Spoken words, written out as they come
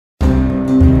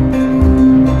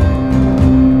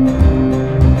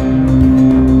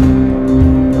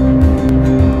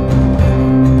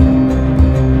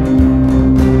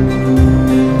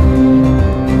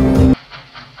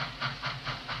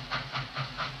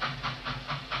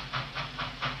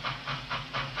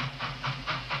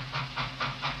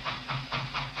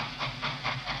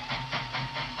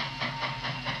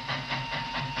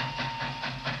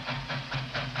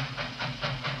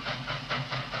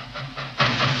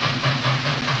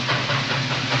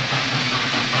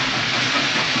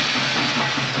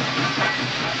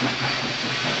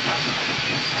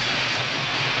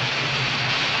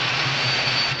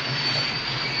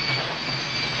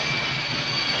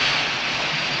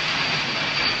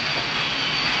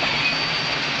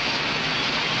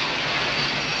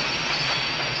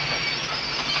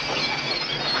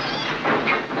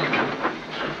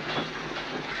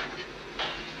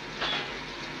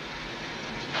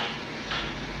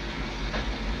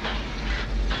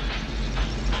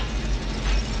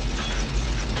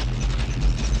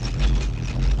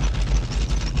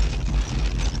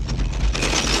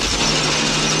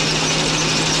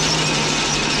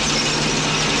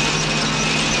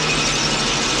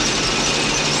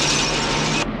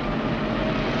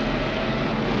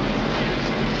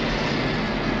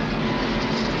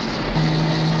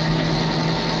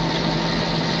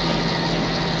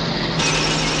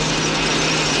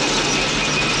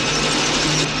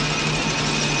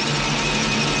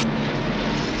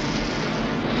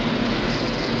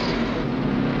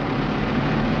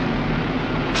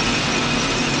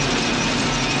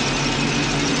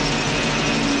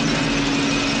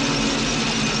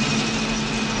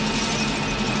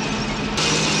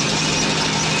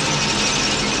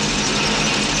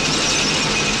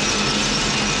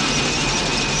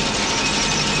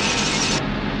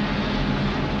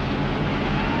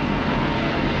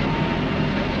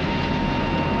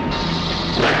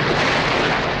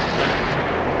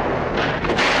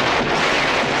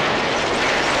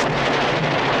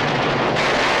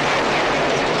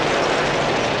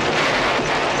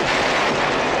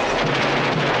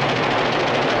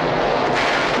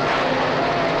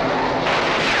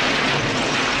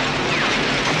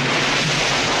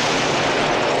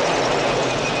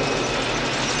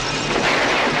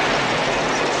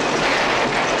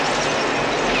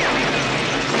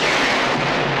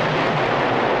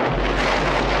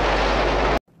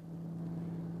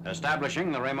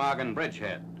Establishing the Remagen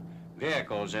bridgehead.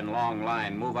 Vehicles in long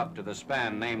line move up to the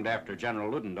span named after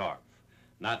General Ludendorff.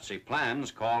 Nazi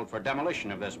plans called for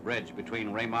demolition of this bridge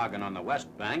between Remagen on the west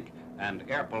bank and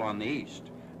Erpel on the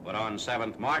east. But on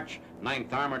 7th March,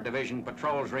 9th Armored Division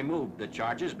patrols removed the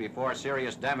charges before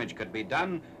serious damage could be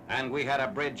done, and we had a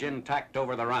bridge intact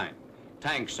over the Rhine.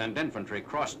 Tanks and infantry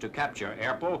crossed to capture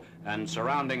Erpel and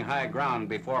surrounding high ground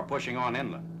before pushing on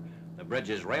inland. The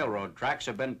bridge's railroad tracks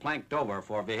have been planked over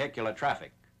for vehicular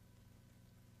traffic.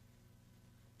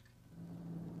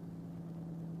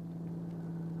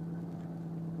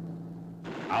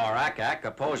 Our ACAC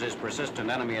opposes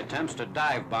persistent enemy attempts to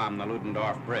dive bomb the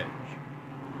Ludendorff Bridge.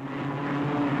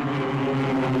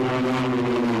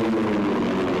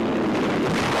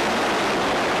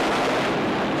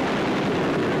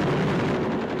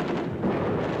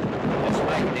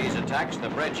 Despite these attacks, the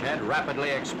bridgehead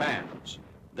rapidly expands.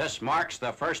 This marks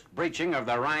the first breaching of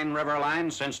the Rhine River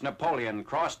line since Napoleon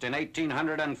crossed in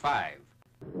 1805.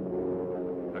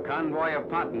 A convoy of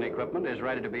ponton equipment is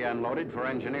ready to be unloaded for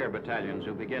engineer battalions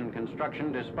who begin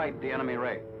construction despite the enemy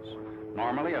raids.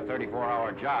 Normally a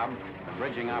 34-hour job, the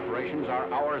bridging operations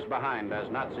are hours behind as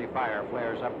Nazi fire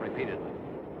flares up repeatedly.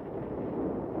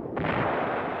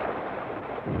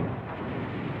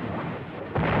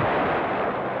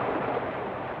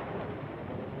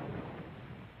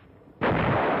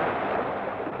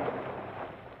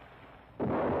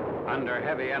 Under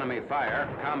heavy enemy fire,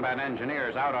 combat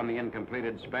engineers out on the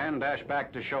incompleted span dash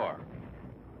back to shore.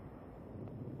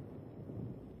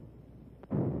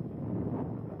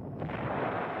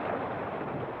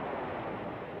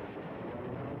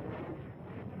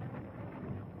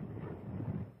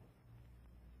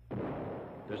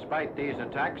 Despite these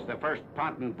attacks, the first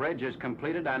ponton bridge is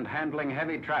completed and handling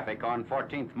heavy traffic on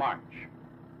 14th March.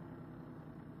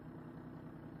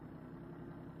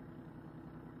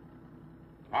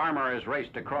 Armor is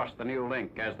raced across the new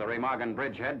link as the Remagen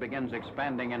bridgehead begins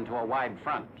expanding into a wide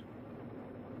front.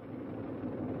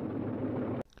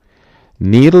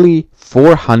 Nearly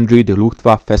 400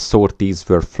 Luftwaffe sorties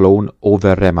were flown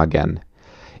over Remagen,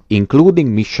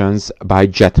 including missions by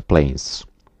jet planes.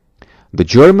 The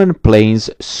German planes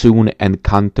soon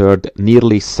encountered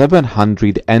nearly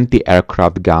 700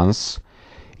 anti-aircraft guns,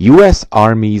 US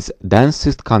Army's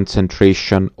densest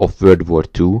concentration of World War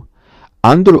II,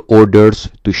 under orders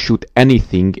to shoot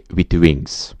anything with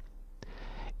wings.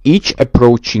 Each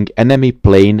approaching enemy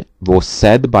plane was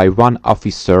said by one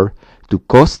officer to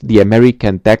cost the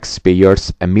American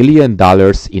taxpayers $1 million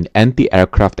in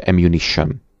anti-aircraft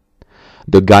ammunition.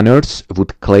 The gunners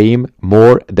would claim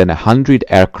more than 100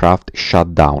 aircraft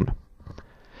shot down.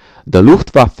 The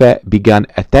Luftwaffe began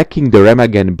attacking the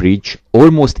Remagen Bridge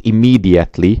almost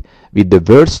immediately with the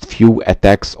worst few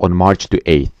attacks on March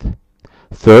 8th.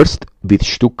 First, with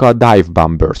Stuka dive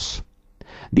bombers.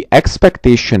 The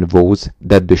expectation was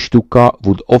that the Stuka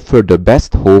would offer the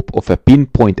best hope of a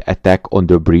pinpoint attack on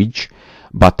the bridge,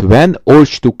 but when all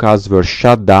Stukas were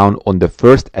shot down on the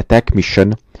first attack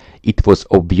mission, it was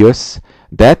obvious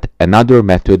that another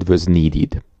method was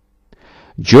needed.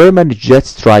 German jet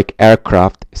strike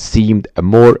aircraft seemed a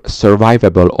more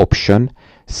survivable option,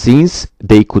 since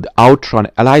they could outrun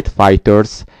Allied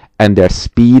fighters and their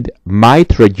speed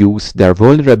might reduce their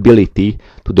vulnerability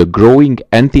to the growing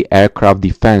anti-aircraft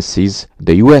defenses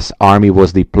the US Army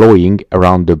was deploying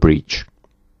around the bridge.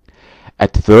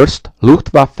 At first,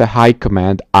 Luftwaffe High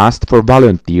Command asked for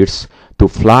volunteers to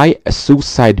fly a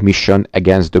suicide mission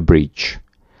against the bridge,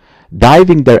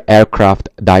 diving their aircraft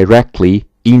directly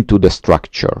into the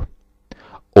structure.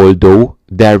 Although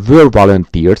there were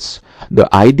volunteers, the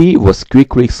idea was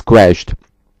quickly squashed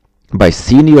by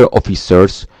senior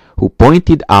officers who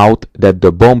pointed out that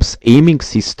the bomb's aiming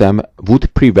system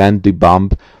would prevent the bomb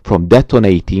from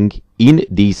detonating in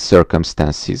these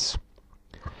circumstances.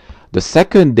 The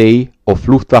second day of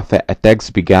Luftwaffe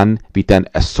attacks began with an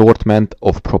assortment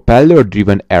of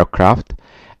propeller-driven aircraft,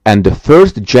 and the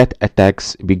first jet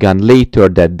attacks began later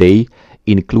that day,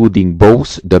 including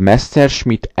both the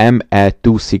Messerschmitt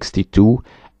ME-262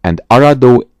 and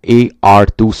Arado Ar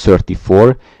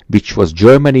 234, which was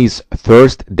Germany's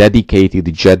first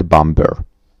dedicated jet bomber.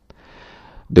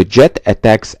 The jet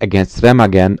attacks against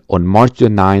Remagen on March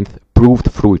 9th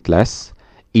proved fruitless,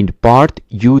 in part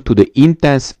due to the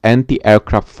intense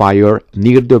anti-aircraft fire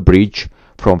near the bridge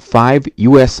from 5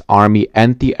 US Army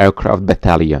anti-aircraft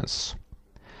battalions.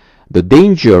 The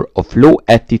danger of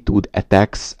low-altitude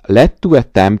attacks led to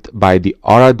attempt by the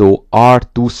Arado Ar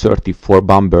 234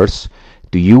 bombers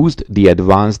to use the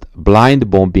advanced blind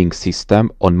bombing system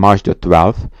on March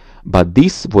 12th, but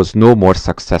this was no more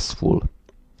successful.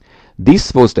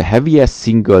 This was the heaviest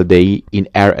single day in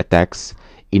air attacks,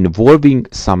 involving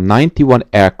some 91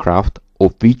 aircraft,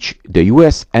 of which the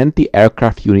US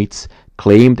anti-aircraft units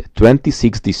claimed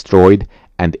 26 destroyed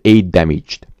and 8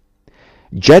 damaged.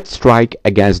 Jet strike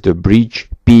against the bridge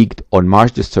peaked on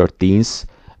March the 13th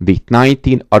with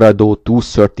 19 Arado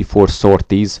 234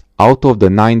 sorties out of the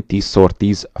 90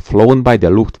 sorties flown by the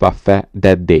Luftwaffe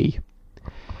that day.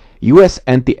 US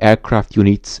anti-aircraft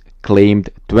units claimed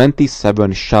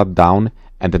 27 shot down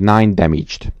and 9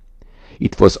 damaged.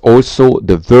 It was also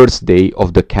the worst day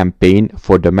of the campaign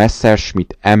for the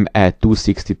Messerschmitt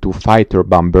Me-262 fighter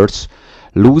bombers,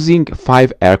 losing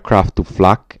 5 aircraft to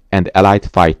flak and Allied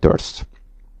fighters.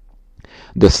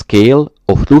 The scale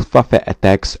of Luftwaffe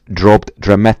attacks dropped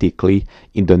dramatically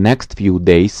in the next few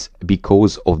days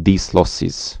because of these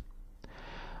losses.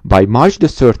 By March the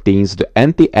 13th, the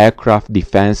anti-aircraft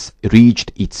defense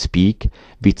reached its peak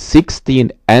with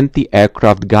 16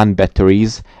 anti-aircraft gun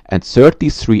batteries and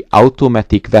 33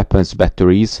 automatic weapons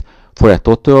batteries for a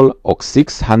total of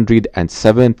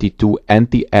 672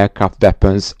 anti-aircraft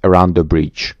weapons around the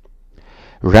bridge.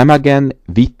 Remagen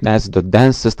witnessed the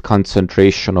densest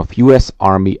concentration of US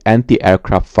Army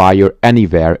anti-aircraft fire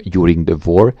anywhere during the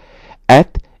war,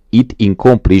 yet it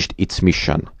accomplished its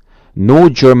mission. No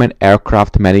German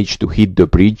aircraft managed to hit the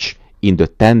bridge in the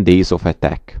 10 days of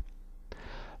attack.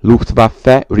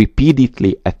 Luftwaffe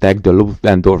repeatedly attacked the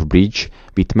Ludendorff Bridge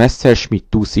with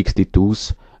Messerschmitt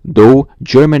 262s, though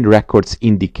German records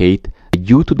indicate that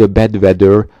due to the bad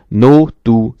weather no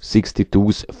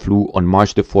 262s flew on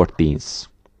March the 14th.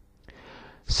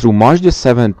 Through March the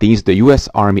 17th, the US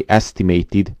Army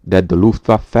estimated that the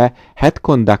Luftwaffe had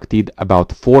conducted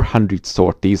about 400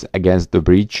 sorties against the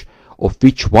bridge, of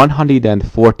which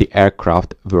 140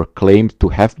 aircraft were claimed to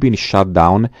have been shot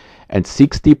down and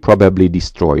 60 probably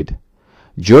destroyed.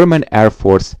 German Air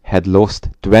Force had lost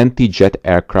 20 jet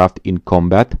aircraft in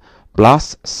combat,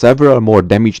 plus several more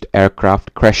damaged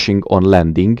aircraft crashing on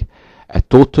landing, a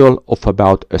total of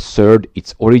about a third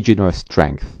its original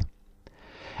strength.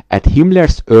 At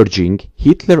Himmler's urging,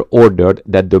 Hitler ordered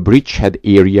that the bridgehead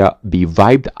area be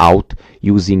wiped out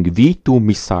using V-2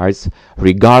 missiles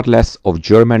regardless of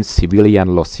German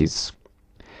civilian losses.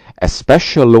 A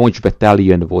special launch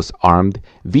battalion was armed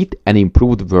with an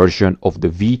improved version of the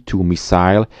V-2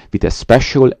 missile with a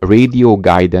special radio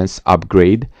guidance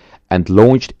upgrade and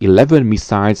launched 11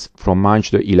 missiles from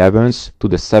March the 11th to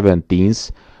the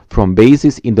 17th from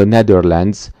bases in the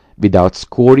Netherlands without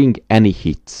scoring any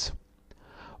hits.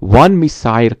 One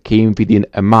missile came within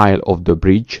a mile of the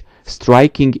bridge,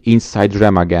 striking inside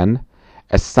Remagen.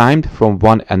 Aside from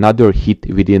one another hit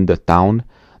within the town,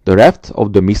 the rest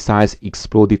of the missiles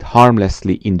exploded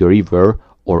harmlessly in the river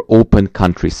or open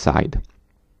countryside.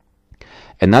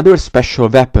 Another special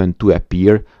weapon to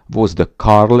appear was the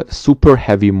Karl Super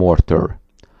Heavy Mortar.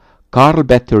 Karl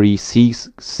Battery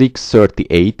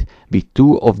 638 with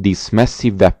 2 of these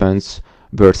massive weapons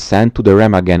were sent to the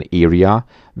Remagen area,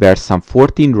 where some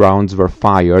 14 rounds were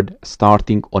fired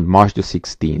starting on March the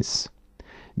 16th.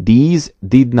 These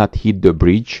did not hit the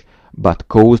bridge, but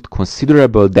caused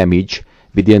considerable damage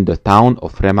within the town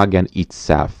of Remagen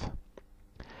itself.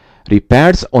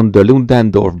 Repairs on the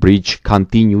Ludendorff Bridge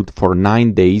continued for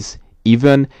 9 days,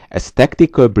 even as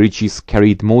tactical bridges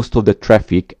carried most of the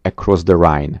traffic across the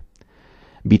Rhine.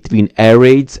 Between air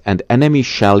raids and enemy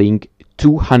shelling,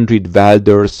 200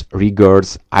 welders,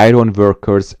 riggers, iron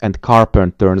workers and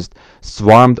carpenters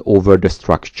swarmed over the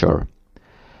structure.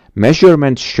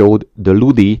 Measurements showed the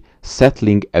Ludi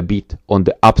settling a bit on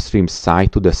the upstream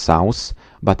side to the south,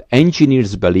 but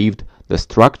engineers believed the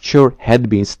structure had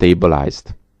been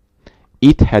stabilized.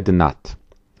 It had not.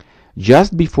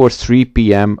 Just before 3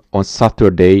 p.m. on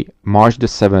Saturday, March the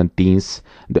 17th,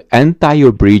 the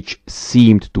entire bridge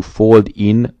seemed to fold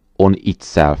in on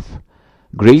itself,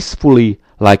 gracefully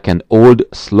like an old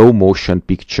slow-motion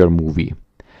picture movie,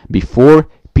 before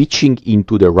pitching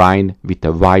into the Rhine with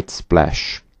a white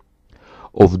splash.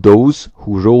 Of those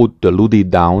who rode the Ludi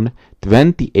down,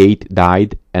 28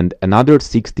 died and another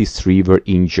 63 were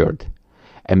injured.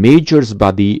 A major's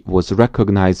body was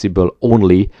recognizable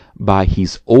only by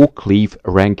his oak leaf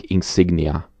rank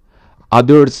insignia.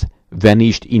 Others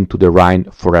vanished into the Rhine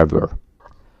forever.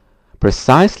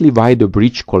 Precisely why the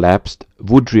bridge collapsed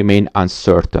would remain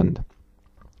uncertain.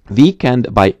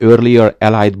 Weakened by earlier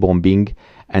Allied bombing,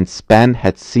 and span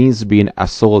had since been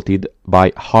assaulted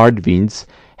by hard winds,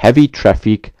 heavy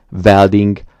traffic,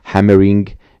 welding, hammering,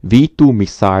 V-2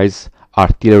 missiles,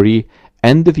 artillery,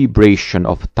 and the vibration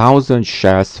of 1,000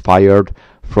 shells fired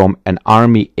from an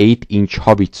Army 8-inch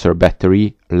howitzer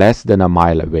battery less than a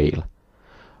mile away.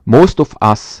 Most of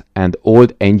us and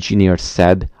old engineers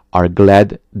said are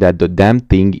glad that the damn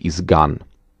thing is gone.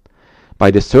 By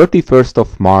the 31st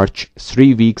of March,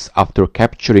 3 weeks after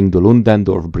capturing the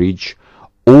Ludendorff Bridge,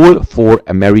 all 4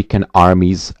 American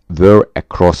armies were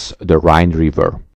across the Rhine River.